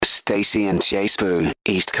Stacey and Jay Spoo,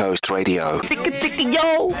 East Coast Radio. Ticka ticka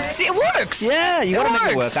yo. See, it works. Yeah, you gotta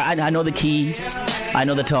make it work. I know the key, I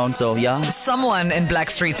know the tone, so yeah. Someone in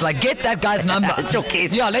Blackstreet's like, get that guy's number.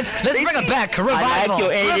 Showcase. Yeah, let's bring it back. Revival. I like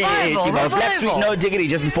your Revival. Blackstreet, no diggity.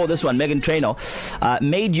 Just before this one, Megan Trainor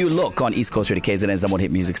made you look on East Coast Radio KZN's number one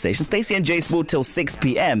hit music station. Stacey and Jay Spoo till 6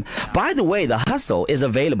 p.m. By the way, the hustle is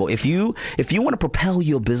available. If you want to propel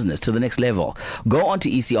your business to the next level, go on to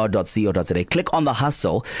ecr.co.za, click on the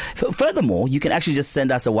hustle. Furthermore, you can actually just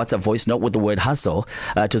send us a WhatsApp voice note with the word hustle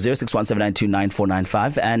to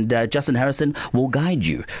 0617929495, and Justin Harrison will guide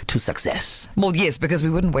you to success. Well, yes, because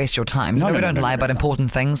we wouldn't waste your time. We don't lie about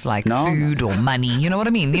important things like food or money. You know what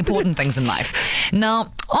I mean? The important things in life.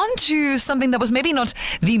 Now, on to something that was maybe not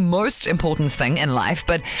the most important thing in life,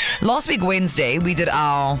 but last week, Wednesday, we did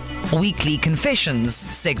our weekly confessions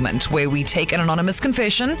segment where we take an anonymous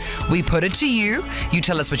confession, we put it to you, you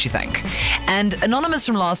tell us what you think. And Anonymous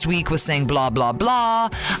from last week was saying blah, blah, blah.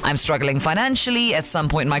 I'm struggling financially. At some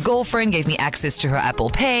point, my girlfriend gave me access to her Apple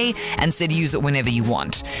Pay and said use it whenever you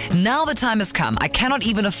want. Now the time has come. I cannot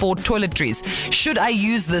even afford toiletries. Should I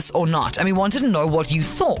use this or not? And we wanted to know what you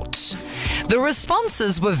thought. The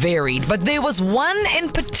responses were varied, but there was one in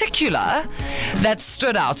particular that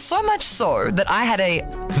stood out, so much so that I had a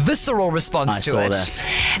visceral response to it. That.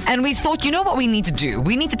 And we thought, you know what we need to do?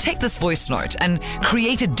 We need to take this voice note and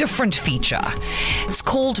create a different feature. It's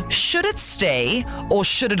called Should It Stay or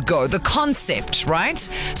Should It Go? The concept, right?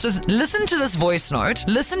 So listen to this voice note,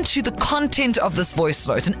 listen to the content of this voice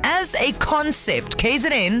note, and as a concept,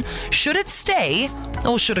 KZN, should it stay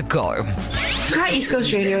or should it go? Hi, East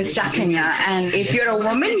Coast Radio, it's Jacqueline here. And if you're a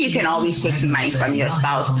woman, you can always take money from your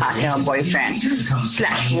spouse, partner, boyfriend,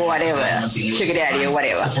 / whatever, sugar daddy or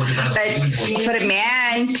whatever. But for a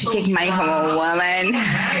man to take money from a woman,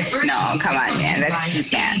 no, come on, man, that's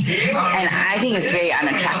cheap, man. And I think it's very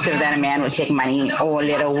unattractive that a man would take money or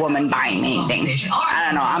let a woman buy him anything. I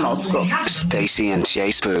don't know, I'm old school. Stacey and Jay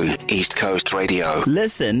Spoo, East Coast Radio.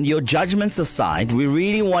 Listen, your judgments aside, we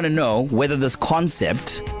really want to know whether this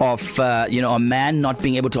concept of, a man not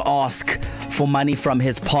being able to ask for money from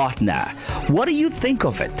his partner. What do you think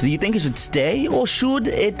of it? Do you think it should stay or should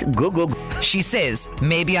it go? She says,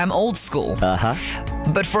 maybe I'm old school.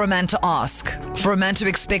 But for a man to ask, for a man to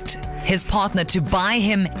expect his partner to buy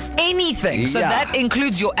him anything, so that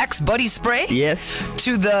includes your Axe body spray, yes,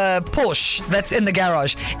 to the Porsche that's in the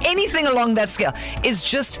garage, anything along that scale is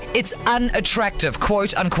just, it's unattractive,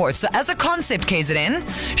 quote unquote. So as a concept, KZN,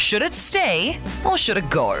 should it stay or should it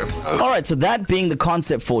go? All right, so that being the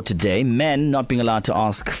concept for today, men not being allowed to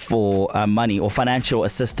ask for money or financial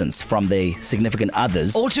assistance from their significant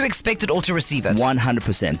others, or to expect it or to receive it.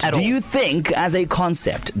 100%. Do you think as a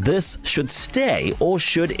concept this should stay or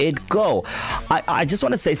should it go? I just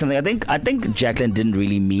want to say something. I think Jacqueline didn't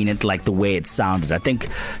really mean it like the way it sounded. I think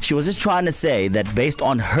she was just trying to say that based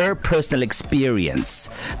on her personal experience,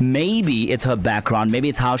 maybe it's her background, maybe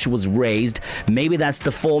it's how she was raised, maybe that's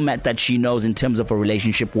the format that she knows in terms of a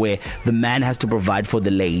relationship where the man has to provide for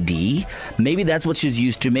the lady. Maybe that's what she's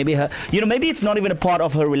used to. Maybe maybe it's not even a part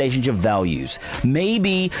of her relationship values.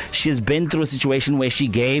 Maybe she's been through a situation where she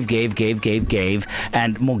gave,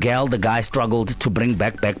 and Miguel, the guy, struggled to bring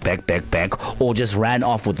back, or just ran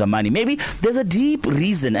off with the money. Maybe there's a deep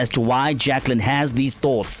reason as to why Jacqueline has these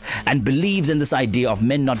thoughts and believes in this idea of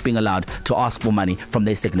men not being allowed to ask for money from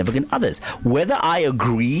their significant others. Whether I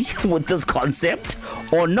agree with this concept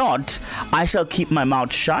or not, I shall keep my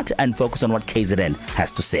mouth shut and focus on what KZN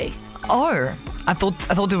has to say. Oh, I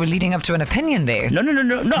thought we were leading up to an opinion there. No.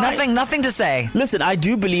 Nothing to say. Listen, I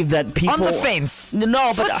do believe that people... On the fence.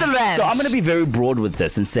 No, Switzerland. But... So I'm going to be very broad with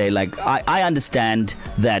this and say, like, I understand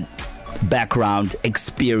that background,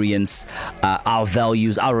 experience, our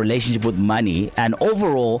values, our relationship with money, and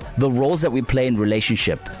overall, the roles that we play in a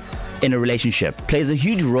relationship plays a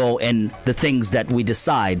huge role in the things that we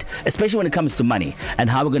decide, especially when it comes to money and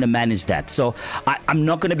how we're going to manage that. So I'm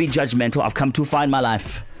not going to be judgmental. I've come too far in my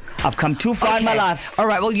life. All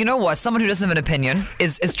right, well, you know what? Someone who doesn't have an opinion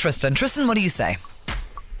is Tristan. Tristan, what do you say?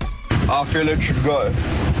 I feel it should go.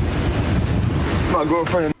 My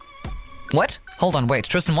girlfriend... What? Hold on, wait.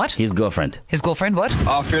 Tristan, what? His girlfriend. His girlfriend, what?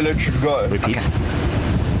 I feel it should go. Repeat.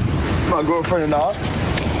 Okay. My girlfriend and I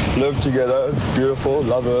live together. Beautiful,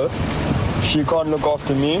 love her. She can't look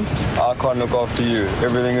after me. I can't look after you.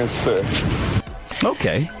 Everything is fair.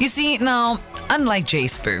 Okay. You see, now, unlike Jay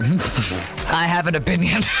Spoo, I have an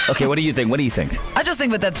opinion. Okay, what do you think? I just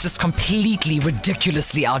think that that's just completely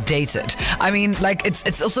ridiculously outdated. I mean, like,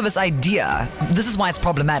 it's also this idea. This is why it's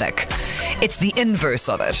problematic. It's the inverse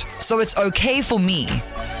of it. So it's okay for me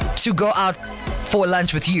to go out for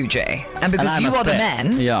lunch with you, Jay, and because And I you must are the pay.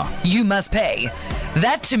 man, Yeah. you must pay.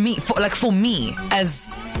 That to me, for me as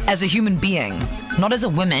a human being, not as a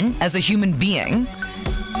woman, as a human being,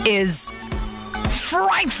 is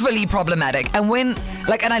frightfully problematic. And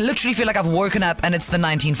and I literally feel like I've woken up and it's the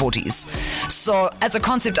 1940s. So as a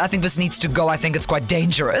concept, I think this needs to go. I think it's quite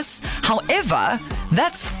dangerous. However,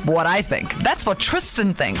 that's what I think. That's what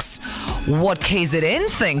Tristan thinks. What KZN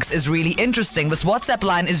thinks is really interesting. This WhatsApp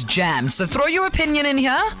line is jammed. So throw your opinion in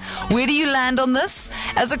here. Where do you land on this?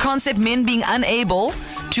 As a concept, men being unable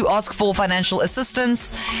to ask for financial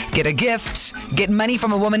assistance, get a gift, get money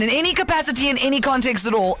from a woman in any capacity, in any context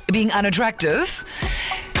at all, being unattractive.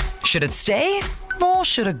 Should it stay or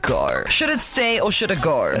should it go? Should it stay or should it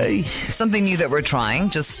go? Hey. Something new that we're trying,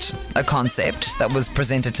 just a concept that was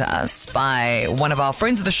presented to us by one of our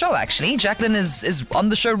friends of the show, actually. Jacqueline is on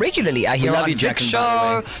the show regularly. I hear her love on you, Vic's Jacqueline, by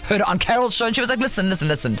show, the way. heard her on Carol's show, and she was like,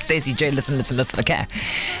 listen, Stacey, Jay, listen. Okay.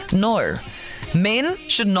 No. Men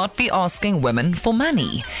should not be asking women for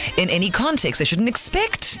money in any context. They shouldn't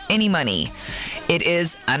expect any money. It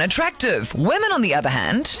is unattractive. Women, on the other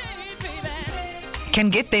hand, can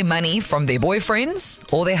get their money from their boyfriends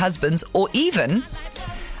or their husbands or even,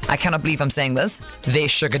 I cannot believe I'm saying this, their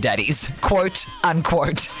sugar daddies, quote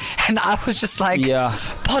unquote. And I was just like, Yeah.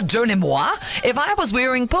 pardonnez-moi, if I was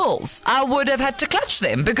wearing pearls, I would have had to clutch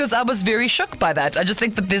them because I was very shook by that. I just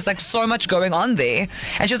think that there's like so much going on there.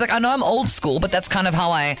 And she was like, I know I'm old school, but that's kind of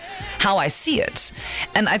how I see it.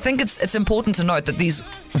 And I think it's important to note that these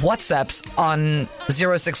WhatsApps on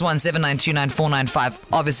 06179299495,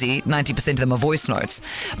 obviously 90% of them are voice notes.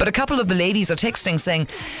 But a couple of the ladies are texting saying,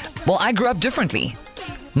 well, I grew up differently.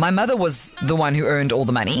 My mother was the one who earned all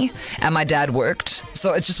the money and my dad worked.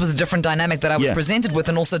 So it just was a different dynamic that I was presented with.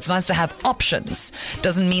 And also it's nice to have options.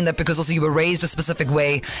 Doesn't mean that because also you were raised a specific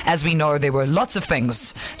way. As we know, there were lots of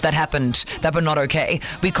things that happened that were not okay.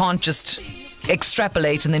 We can't just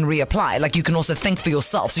extrapolate and then reapply. Like you can also think for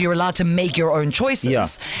yourself. So you're allowed to make your own choices. Yeah.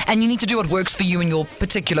 And you need to do what works for you in your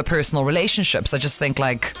particular personal relationships. I just think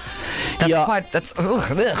like that's Yeah,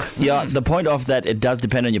 the point of that, it does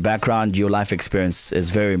depend on your background, your life experience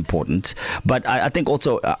is very important. But I think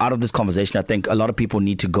also out of this conversation, I think a lot of people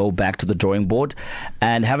need to go back to the drawing board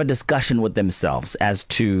and have a discussion with themselves as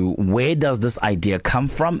to where does this idea come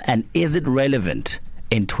from and is it relevant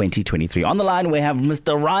in 2023. On the line, we have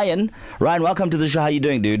Mr. Ryan. Ryan, welcome to the show. How you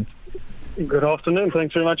doing, dude? Good afternoon.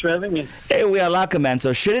 Thanks very much for having me. Hey, we are lucky, man.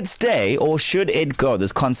 So should it stay or should it go?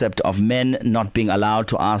 This concept of men not being allowed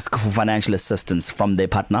to ask for financial assistance from their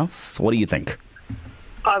partners. What do you think?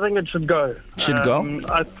 I think it should go. Should go?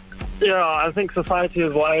 I think society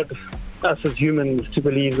has wired us as humans to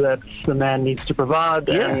believe that the man needs to provide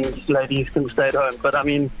and ladies can stay at home. But I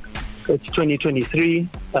mean, it's 2023.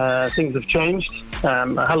 Things have changed.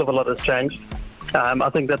 A hell of a lot has changed. I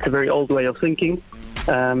think that's a very old way of thinking.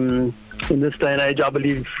 In this day and age, I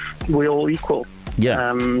believe we're all equal.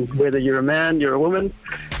 Yeah. Whether you're a man, you're a woman,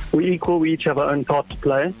 we're equal. We each have our own part to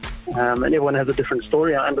play. And everyone has a different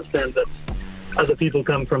story. I understand that other people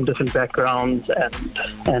come from different backgrounds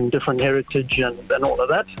and different heritage and all of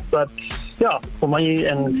that. But yeah, for me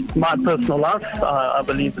and my personal life, I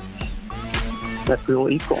believe that we're all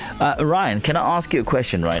equal. Ryan, can I ask you a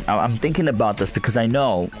question, right? I'm thinking about this because I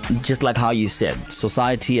know, just like how you said,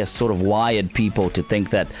 society has sort of wired people to think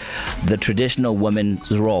that the traditional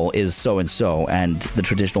woman's role is so-and-so and the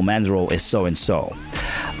traditional man's role is so-and-so.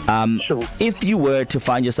 Sure. If you were to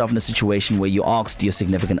find yourself in a situation where you asked your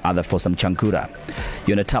significant other for some chankura,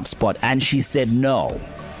 you're in a tough spot, and she said no,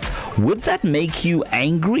 would that make you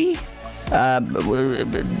angry?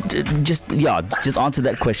 Just answer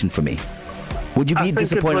that question for me. Would you be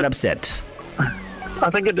disappointed and upset? I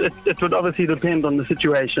think it would obviously depend on the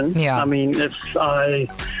situation. Yeah. I mean, if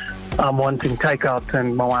I'm wanting takeout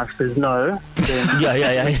and my wife says no, then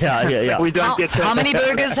Yeah. we don't get How takeout. many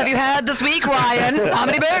burgers have you had this week, Ryan? How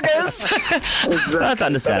many burgers? Exactly. That's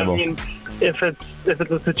understandable. But I mean, if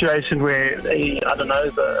it's a situation where I don't know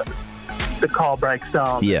the car breaks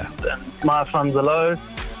down, and my funds are low,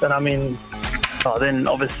 then I mean, then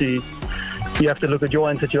obviously you have to look at your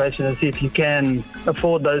own situation and see if you can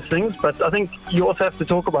afford those things. But I think you also have to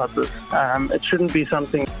talk about this. It shouldn't be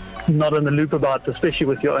something not in the loop about, especially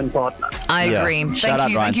with your own partner. I agree. Shout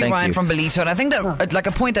out, Thank you, Ryan. Ryan from Belito. And I think that like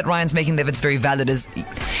a point that Ryan's making there that's very valid is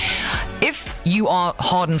if you are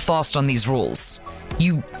hard and fast on these rules,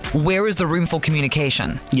 where is the room for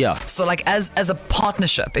communication? Yeah. So like as a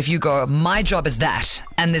partnership, if you go, my job is that,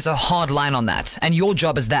 and there's a hard line on that, and your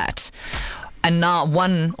job is that, and now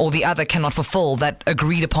one or the other cannot fulfill that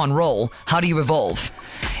agreed upon role, how do you evolve?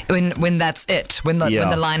 When that's it, when the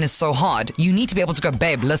line is so hard, you need to be able to go,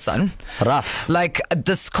 babe, listen. Rough. Like,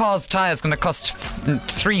 this car's tire is going to cost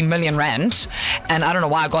 3 million rand, and I don't know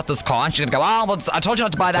why I got this car. And she's going to go, well, I told you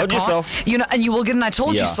not to buy that car. Told you so. And you will get an I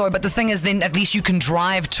told you so, but the thing is, then at least you can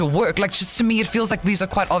drive to work. Like, just to me, it feels like these are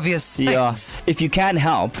quite obvious things. Yeah. If you can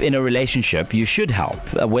help in a relationship, you should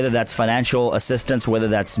help. Whether that's financial assistance, whether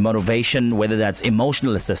that's motivation, whether that's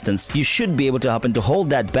emotional assistance, you should be able to help, and to hold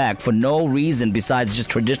that back for no reason besides just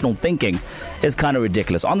traditional thinking is kind of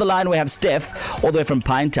ridiculous. On the line, we have Steph, all the way from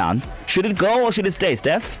Pinetown. Should it go or should it stay,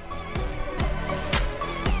 Steph?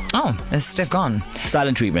 Oh, is Steph gone?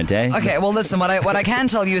 Silent treatment, eh? Okay, well, listen, what I can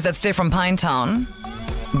tell you is that Steph from Pinetown,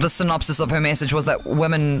 the synopsis of her message was that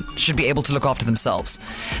women should be able to look after themselves.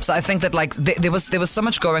 So I think that, like, there was so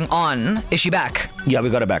much going on. Is she back? Yeah, we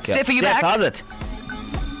got her back. Steph, are you back? How's it?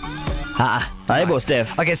 Hi, boss,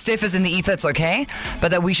 Steph. Okay, Steph is in the ether, it's okay,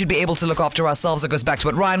 but that we should be able to look after ourselves. It goes back to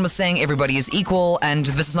what Ryan was saying, everybody is equal, and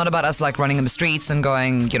this is not about us, like, running in the streets and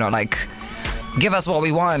going, like, give us what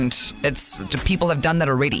we want. People have done that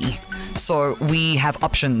already. So we have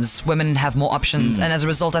options. Women have more options, and as a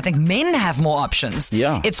result, I think men have more options.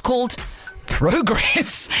 Yeah. It's called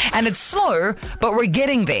progress, and it's slow, but we're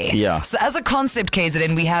getting there. Yeah. So as a concept,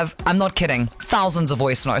 KZN, we have, I'm not kidding, thousands of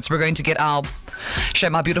voice notes. We're going to get our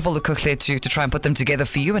beautiful Lekukhle to try and put them together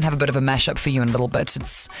for you and have a bit of a mashup for you in a little bit.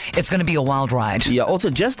 It's going to be a wild ride. Yeah, also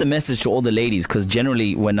just a message to all the ladies, because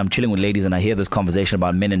generally when I'm chilling with ladies and I hear this conversation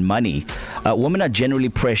about men and money, women are generally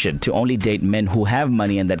pressured to only date men who have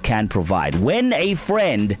money and that can provide. When a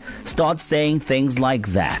friend starts saying things like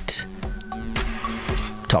that,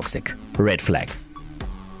 toxic, red flag.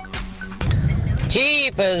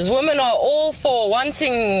 Jeepers, women are all for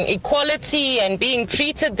wanting equality and being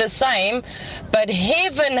treated the same, but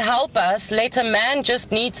heaven help us, let a man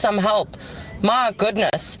just need some help. My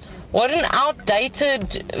goodness, what an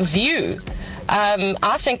outdated view.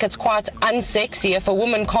 I think it's quite unsexy if a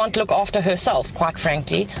woman can't look after herself, quite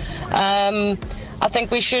frankly. I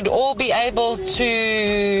think we should all be able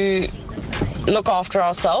to look after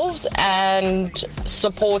ourselves and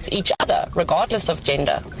support each other, regardless of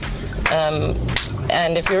gender.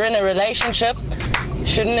 And if you're in a relationship,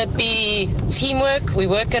 shouldn't it be teamwork? We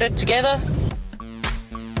work at it together.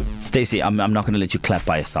 Stacey, I'm not going to let you clap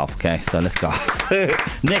by yourself, okay? So let's go.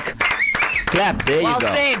 Nick, clap. There you go. Well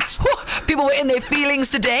said. People were in their feelings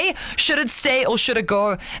today. Should it stay or should it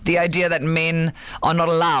go? The idea that men are not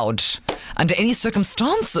allowed, under any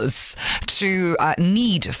circumstances, to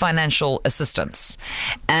need financial assistance.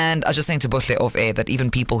 And I was just saying to Buhle off air that even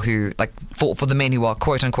people who, like, for the men who are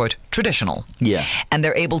quote unquote traditional, and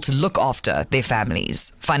they're able to look after their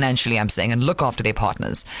families financially, I'm saying, and look after their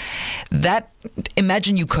partners, that,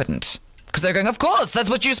 imagine you couldn't. Because they're going, of course, that's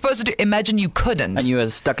what you're supposed to do. Imagine you couldn't. And you were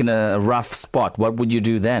stuck in a rough spot. What would you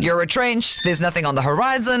do then? You're retrenched. There's nothing on the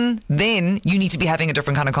horizon. Then you need to be having a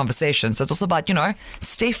different kind of conversation. So it's also about,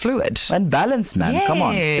 stay fluid. And balance, man. Yes. Come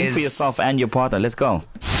on. Think for yourself and your partner. Let's go.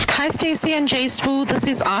 Hi, Stacey and Jay Spoo. This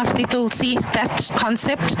is Arthur Tulsi. That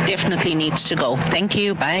concept definitely needs to go. Thank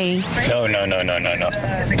you. Bye. No.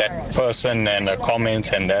 That person and a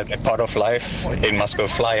comment and that part of life, it must go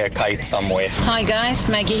fly a kite somewhere. Hi, guys.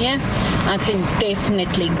 Maggie here. I think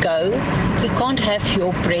definitely go. You can't have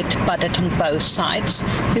your bread buttered on both sides.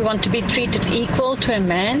 You want to be treated equal to a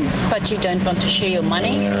man, but you don't want to share your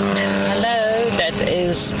money. Hello, that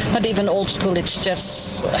is not even old school. It's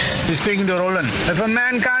just... He's speaking to Roland. If a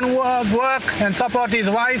man can't work and support his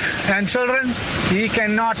wife and children, he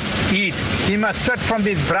cannot eat. He must sweat from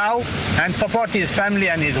his brow and support his family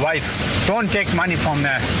and his wife. Don't take money from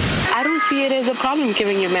there. I don't see it as a problem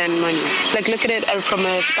giving your man money. Like, look at it from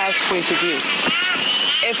a spouse point of view.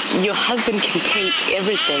 If your husband can pay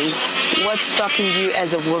everything, what's stopping you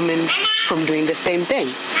as a woman from doing the same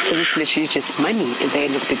thing? It's literally just money at the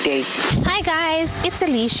end of the day. Hi guys, it's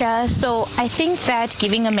Alicia. So I think that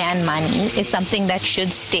giving a man money is something that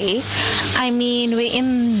should stay. I mean, we're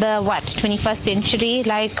in the 21st century.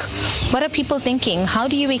 Like, what are people thinking? How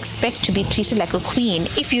do you expect to be treated like a queen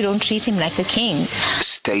if you don't treat him like a king?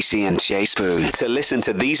 Stacey and Jay Spoon. To listen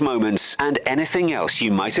to these moments and anything else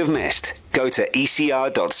you might have missed, go to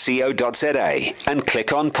ecr.co.za and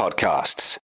click on podcasts.